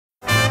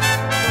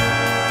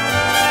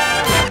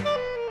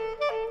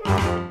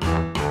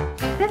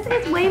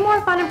way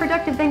more fun and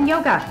productive than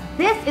yoga.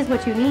 This is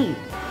what you need.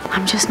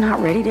 I'm just not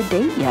ready to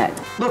date yet.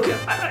 Look,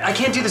 I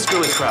can't do this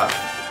girly crap.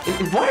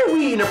 And why are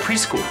we in a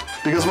preschool?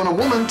 Because when a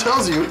woman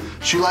tells you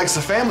she likes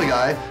the Family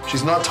Guy,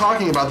 she's not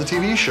talking about the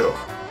TV show.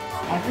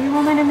 Every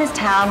woman in this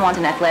town wants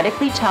an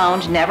athletically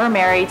toned, never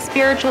married,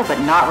 spiritual but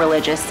not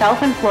religious,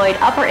 self-employed,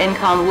 upper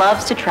income,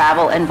 loves to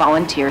travel, and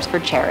volunteers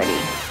for charity.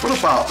 What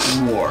about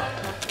more?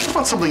 What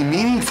about something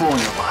meaningful in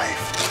your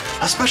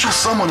life? A special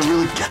someone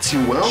who really gets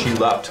you well? She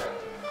left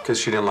because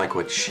she didn't like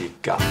what she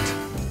got.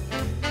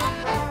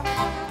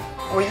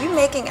 Were you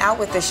making out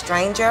with a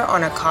stranger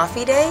on a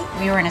coffee date?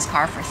 We were in his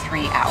car for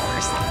 3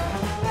 hours.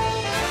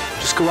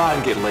 Just go out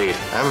and get laid.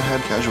 I haven't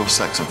had casual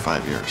sex in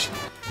 5 years.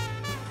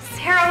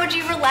 Sarah, would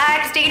you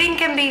relax? Dating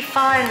can be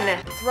fun.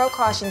 Throw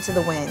caution to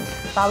the wind.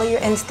 Follow your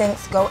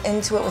instincts, go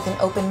into it with an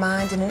open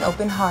mind and an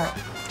open heart.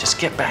 Just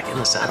get back in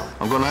the saddle.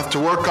 I'm gonna have to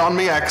work on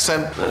me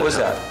accent. What was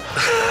that?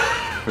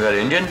 Was that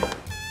Indian?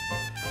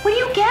 What do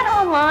you get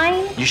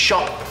online? You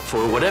shop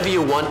for whatever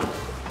you want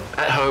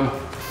at home,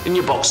 in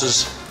your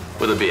boxes,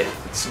 with a beer.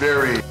 It's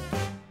very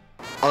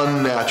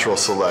unnatural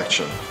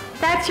selection.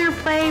 That's your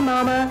play,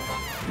 Mama.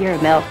 You're a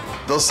MILF.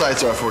 Those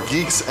sites are for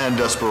geeks and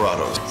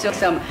desperados. So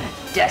some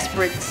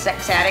desperate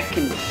sex addict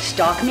can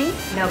stalk me?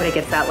 Nobody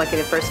gets that lucky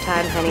the first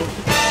time, honey.